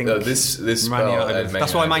why I think this Man United.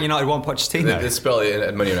 That's why Man United want Pochettino. This spell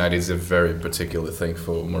at Man United is a very particular thing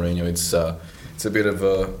for Mourinho. It's a bit of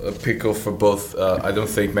a pickle for both. I don't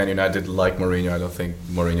think Man United like Mourinho. I don't think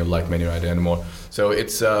Mourinho like Man United anymore. So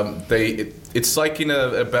it's like in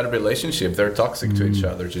a bad relationship. They're toxic to each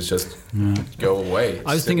other. Just go away.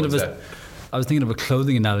 I was thinking of a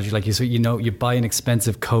clothing analogy. Like you buy an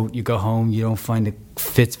expensive coat, you go home, you don't find it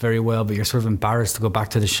fits very well, but you're sort of embarrassed to go back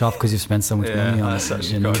to the shop because you've spent so much money on it. That's how I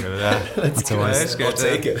see it. I'll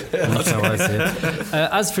take it. That's how I see it.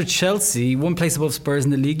 As for Chelsea, one place above Spurs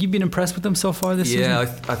in the league, you've been impressed with them so far this season?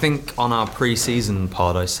 Yeah, I think on our pre-season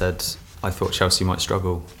pod I said I thought Chelsea might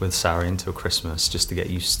struggle with Sarri until Christmas just to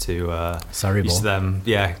get used to them.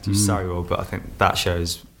 Yeah, Sarri ball, but I think that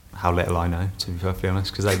shows how little I know, to be perfectly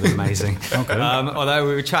honest, because they've been amazing. Okay. Although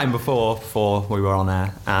we were chatting before we were on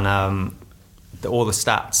air, and all the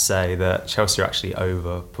stats say that Chelsea are actually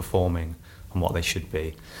overperforming on what they should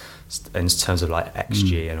be in terms of like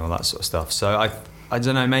XG and all that sort of stuff. So I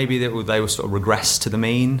don't know, maybe they will sort of regress to the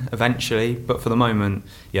mean eventually, but for the moment,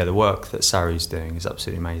 the work that Sarri's doing is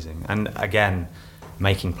absolutely amazing. And again,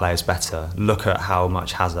 making players better. Look at how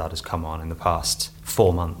much Hazard has come on in the past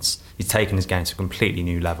 4 months. He's taken his game to a completely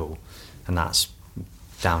new level, and that's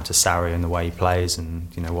down to Sarri and the way he plays, and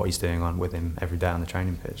what he's doing with him every day on the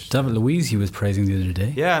training pitch. David Luiz, he was praising the other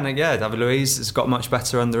day. Yeah, David Luiz has got much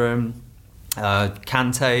better under him.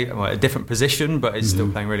 Kante, a different position, but is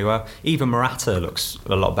still playing really well. Even Morata looks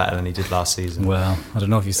a lot better than he did last season. Well, I don't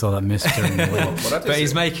know if you saw that miss during the week. But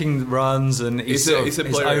he's making runs, and he's a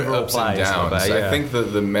player overall ups and downs. I think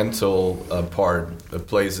the mental part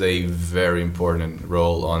plays a very important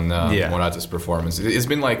role on Morata's performance. It's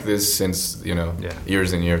been like this since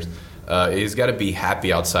years and years. He's got to be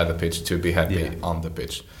happy outside the pitch to be happy on the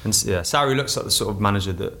pitch. And Sarri looks like the sort of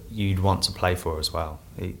manager that you'd want to play for as well.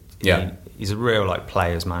 He's a real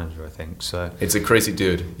players manager, I think. So it's a crazy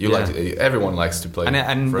dude. Everyone likes to play.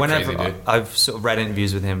 And for whenever a crazy dude. I've sort of read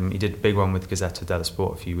interviews with him, he did a big one with Gazzetta dello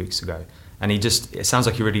Sport a few weeks ago, and it sounds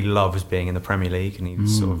like he really loves being in the Premier League, and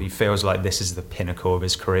he feels like this is the pinnacle of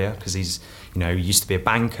his career, because he's he used to be a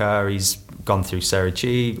banker, he's gone through Serie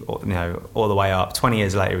G, all the way up. 20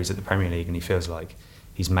 years later, he's at the Premier League, and he feels like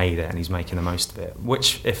he's made it and he's making the most of it.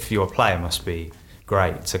 Which, if you're a player, must be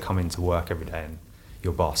great to come into work every day and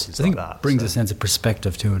your boss is like that. I think brings a sense of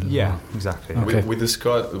perspective to it as well. Exactly. Okay. With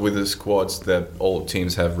the squads that all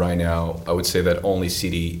teams have right now, I would say that only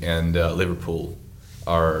City and Liverpool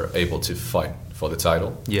are able to fight for the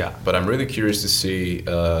title. Yeah. But I'm really curious to see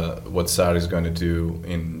what Sarri is going to do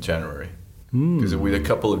in January. Because with a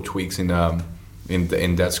couple of tweaks in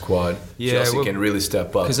that squad, Chelsea can really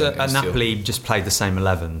step up. Because Napoli just played the same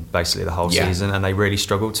 11 basically the whole season, and they really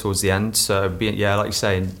struggled towards the end. So, like you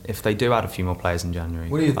say, if they do add a few more players in January.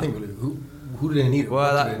 What do you think? Who do they need?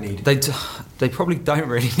 Well, they probably don't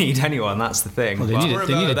really need anyone. That's the thing. Well, they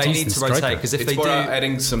need to rotate, because if they do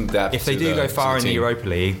adding some depth. If they do go far in the Europa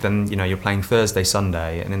League, then you're playing Thursday,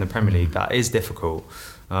 Sunday, and in the Premier League that is difficult.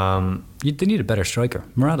 They need a better striker.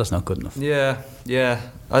 Morata's not good enough. But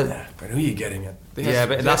who are you getting at?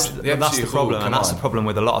 But that's the problem, and that's the problem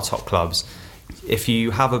with a lot of top clubs. If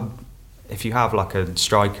you have a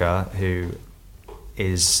striker who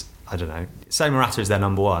is, I don't know, say Morata is their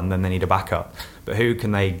number one, then they need a backup. But who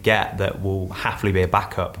can they get that will happily be a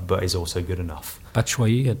backup but is also good enough?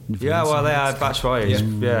 Batshuayi. They had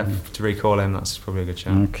Batshuayi. To recall him, that's probably a good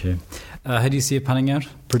shout. Okay. How do you see it panning out?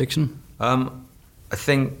 Prediction? I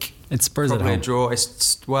think it's Spurs probably at home. A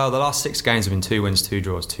draw. The last 6 games have been 2 wins, 2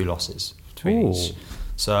 draws, 2 losses between each.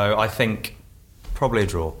 So I think probably a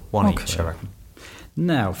draw, 1 each, I reckon.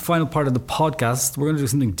 Now, final part of the podcast, we're going to do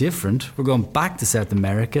something different. We're going back to South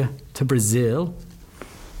America, to Brazil,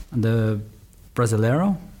 and the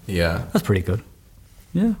Brasileiro. Yeah, that's pretty good.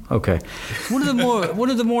 Yeah, okay. One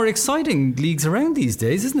of the more exciting leagues around these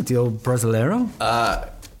days, isn't it? The old Brasileiro.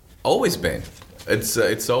 Always been.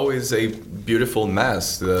 It's always a beautiful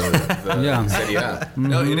mess. The Serie A.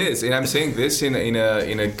 No, it is, and I'm saying this in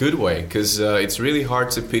a good way, because it's really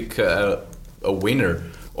hard to pick a winner,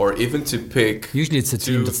 or even to pick. Usually, it's a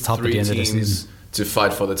team that's top at the end of the season to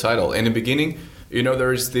fight for the title. In the beginning,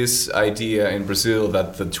 there is this idea in Brazil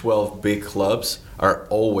that the 12 big clubs are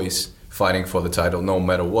always fighting for the title, no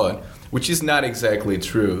matter what, which is not exactly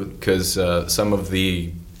true, because some of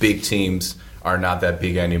the big teams are not that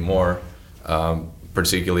big anymore.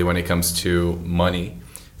 Particularly when it comes to money.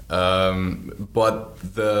 But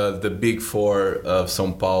the big four of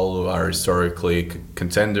São Paulo are historically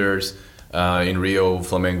contenders. In Rio,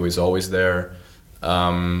 Flamengo is always there.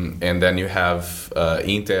 And then you have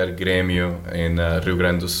Inter, Grêmio in Rio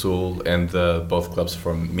Grande do Sul, and both clubs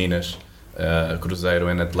from Minas, Cruzeiro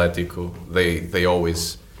and Atlético. They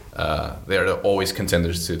are always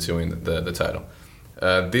contenders to win the title.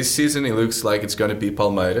 This season, it looks like it's going to be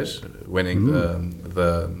Palmeiras winning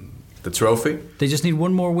the trophy. They just need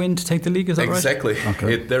one more win to take the league, is that right? Exactly.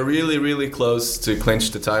 Okay. They're really, really close to clinch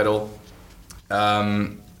the title.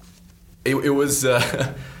 It was...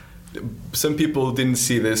 some people didn't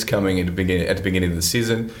see this coming at the beginning of the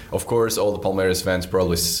season. Of course, all the Palmeiras fans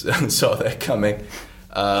probably saw that coming.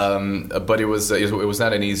 But it was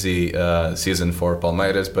not an easy season for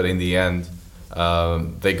Palmeiras, but in the end...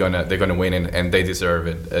 they're gonna win, and they deserve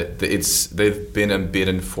it. They've been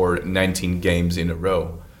unbeaten for 19 games in a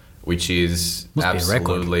row, which is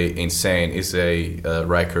absolutely insane. It's a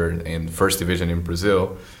record in first division in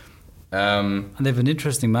Brazil. And they have an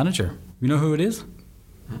interesting manager. You know who it is?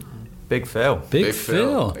 Big Phil. Big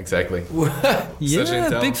Phil. Exactly.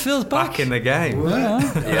 Yeah, Big Phil's back in the game.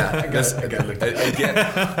 Yeah, again,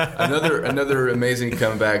 another amazing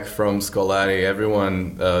comeback from Scolari.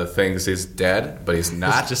 Everyone thinks he's dead, but he's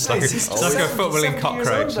not. It's just like a footballing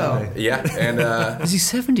cockroach. Yeah, and is he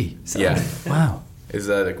 70? Yeah. Wow. Is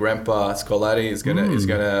that Grandpa Scolari is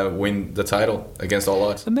gonna win the title against all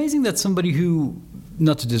odds? Amazing that somebody who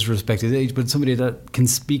not to disrespect his age, but somebody that can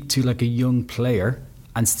speak to like a young player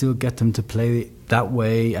and still get them to play that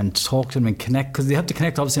way and talk to them and connect, because they have to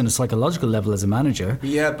connect obviously on a psychological level as a manager.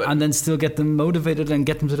 Yeah, but and then still get them motivated and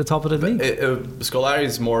get them to the top of the league. Scolari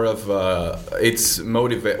is more of it's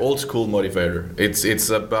old school motivator. It's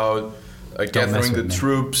about gathering the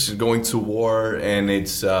troops, going to war, and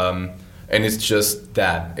it's just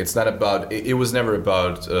that. It's not about. It was never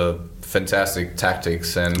about fantastic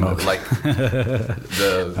tactics and like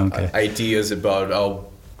the ideas about how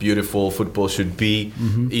beautiful football should be.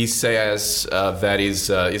 He says that is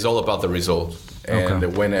all about the result.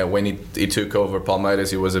 And when he took over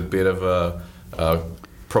Palmeiras, it was a bit of a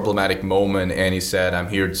problematic moment, and he said, "I'm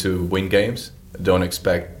here to win games. Don't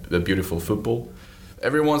expect the beautiful football."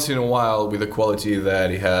 Every once in a while, with the quality that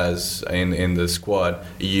he has in the squad,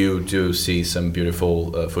 you do see some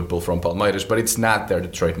beautiful football from Palmeiras, but it's not their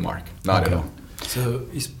trademark, not at all. So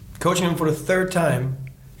he's coaching him for the third time.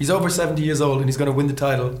 He's over 70 years old and he's going to win the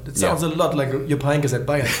title. It sounds a lot like Jupp Heynckes at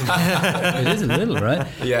Bayern. It is a little, right?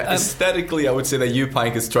 Yeah, aesthetically, I would say that Jupp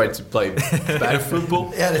Heynckes tried to play better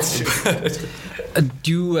football. Yeah, that's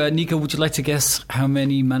true. Nico, would you like to guess how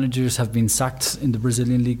many managers have been sacked in the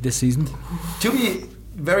Brazilian league this season? To be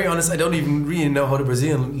very honest, I don't even really know how the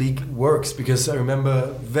Brazilian league works, because I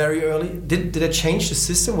remember very early. Did they change the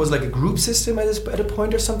system? Was it like a group system at a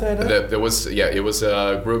point or something like that? There was, it was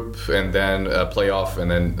a group and then a playoff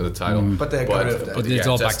and then the title. But they got rid of that. But it's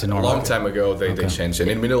all back to normal. A long time ago they changed it.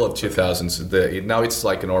 In the middle of 2000s, now it's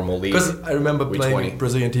like a normal league. Because I remember playing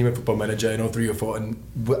Brazilian team at Football Manager in 03 or 4, and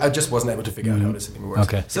I just wasn't able to figure out how this system works.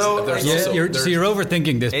 Okay. So you're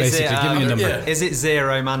overthinking this, basically. Give me a number. Yeah. Is it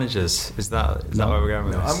 0 managers? Is that where we're going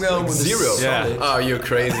with this? I'm going with 0. Yeah. Oh, you're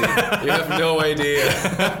crazy. You have no idea.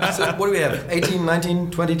 So what do we have? 18,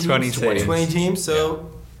 19, 20 teams? 20 teams.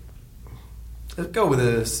 So let's go with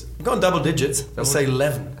this. We're going double digits. Let's say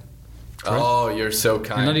 11. Oh, you're so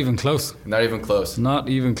kind. You're not even close. Not even close. Not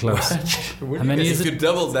even close. How many is it? If you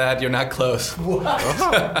double that, you're not close.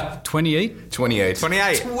 28? 28.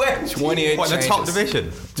 28. 28 What, the top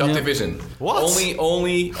division? Top division. What?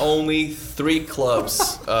 Only 3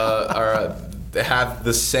 clubs have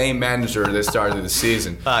the same manager that started the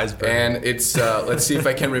season. That is brilliant. And it's, let's see if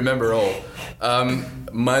I can remember all.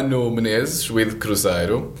 Mano Menezes with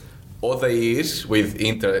Cruzeiro. Odair with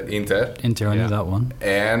Inter, I knew that one.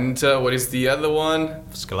 And what is the other one?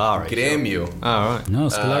 Scolari. Grêmio. Oh, right. No,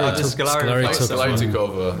 Scolari took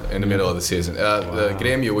over in the middle of the season. The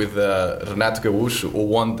Grêmio with Renato Gaúcho, who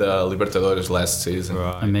won the Libertadores last season.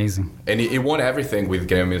 Right. Amazing. And he won everything with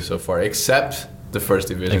Grêmio so far, except the first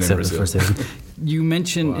division in Brazil. You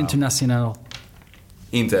mentioned Internacional.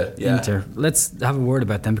 Inter. Let's have a word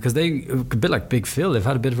about them, because they, a bit like Big Phil, they've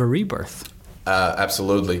had a bit of a rebirth.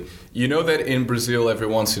 Absolutely. You know that in Brazil, every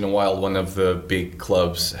once in a while, one of the big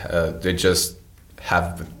clubs, they just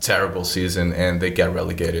have a terrible season and they get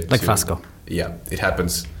relegated. Like Vasco. Yeah, it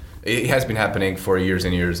happens. It has been happening for years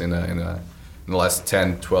and years in the last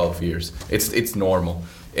 10, 12 years. It's normal.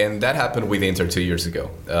 And that happened with Inter 2 years ago.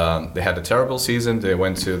 They had a terrible season. They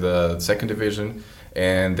went to the second division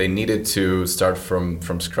and they needed to start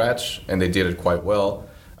from scratch, and they did it quite well.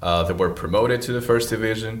 They were promoted to the first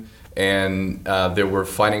division. And they were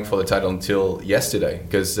fighting for the title until yesterday,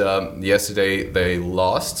 because yesterday they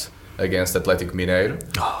lost against Atlético Mineiro.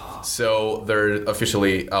 So they're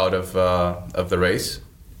officially out of the race.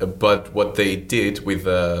 But what they did with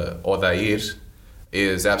Odair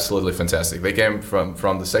is absolutely fantastic. They came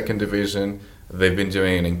from the second division. They've been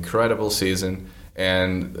doing an incredible season.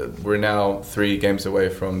 And we're now 3 games away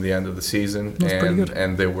from the end of the season,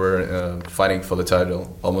 and they were fighting for the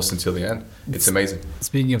title almost until the end. It's amazing.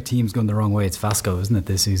 Speaking of teams going the wrong way, it's Vasco, isn't it,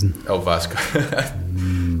 this season? Oh, Vasco.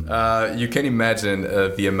 You can imagine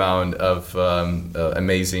the amount of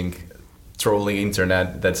amazing trolling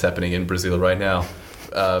internet that's happening in Brazil right now,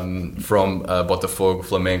 from Botafogo,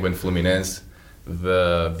 Flamengo, and Fluminense,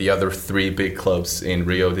 the other 3 big clubs in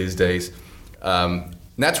Rio these days.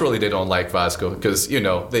 Naturally, they don't like Vasco because,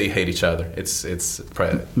 they hate each other.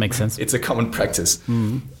 Makes sense. It's a common practice.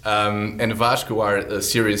 Mm-hmm. And Vasco are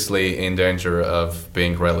seriously in danger of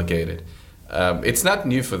being relegated. It's not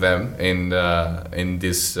new for them in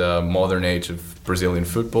this modern age of Brazilian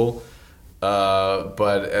football,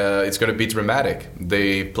 but it's going to be dramatic.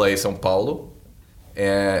 They play São Paulo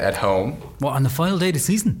at home. What, on the final day of the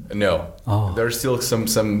season? No. Oh. There's still some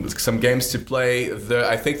games to play.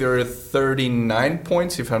 I think there are 39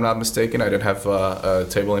 points, if I'm not mistaken. I don't have a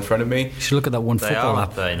table in front of me. You should look at that one football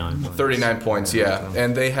app. 39 points, yeah.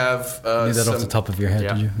 And they have... Knew that off the top of your head,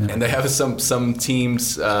 did you? Yeah. And they have some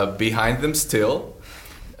teams behind them still.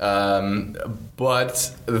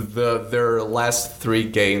 But their last 3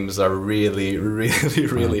 games are really, really,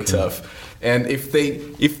 really tough. And if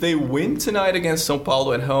they win tonight against São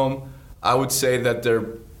Paulo at home, I would say that they're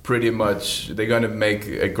going to make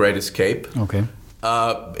a great escape. Okay.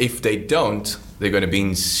 If they don't, they're going to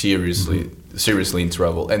be seriously in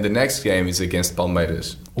trouble. And the next game is against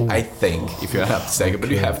Palmeiras. Ooh. I think, if you're not mistaken. But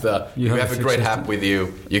you have a great app with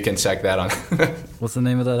you. You can check that on. What's the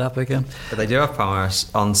name of that app again? But they do have Palmeiras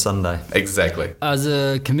on Sunday. Exactly. As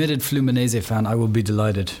a committed Fluminense fan, I will be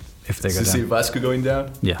delighted if they go down. To see Vasco going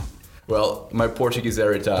down? Yeah. Well, my Portuguese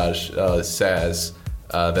heritage says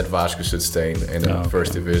that Vasco should stay in the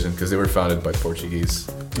first division because they were founded by Portuguese.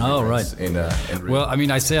 Oh, right. In well, I mean,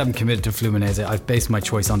 I say I'm committed to Fluminense. I've based my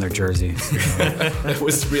choice on their jersey. That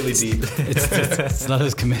was really deep. It's not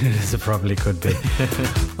as committed as it probably could be.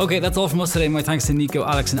 Okay, that's all from us today. My thanks to Nico,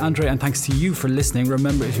 Alex and Andre, and thanks to you for listening.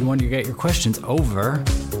 Remember, if you want to get your questions over,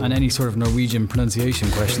 and any sort of Norwegian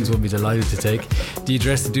pronunciation questions, we'll be delighted to take. The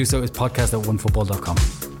address to do so is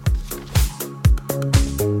podcast@onefootball.com.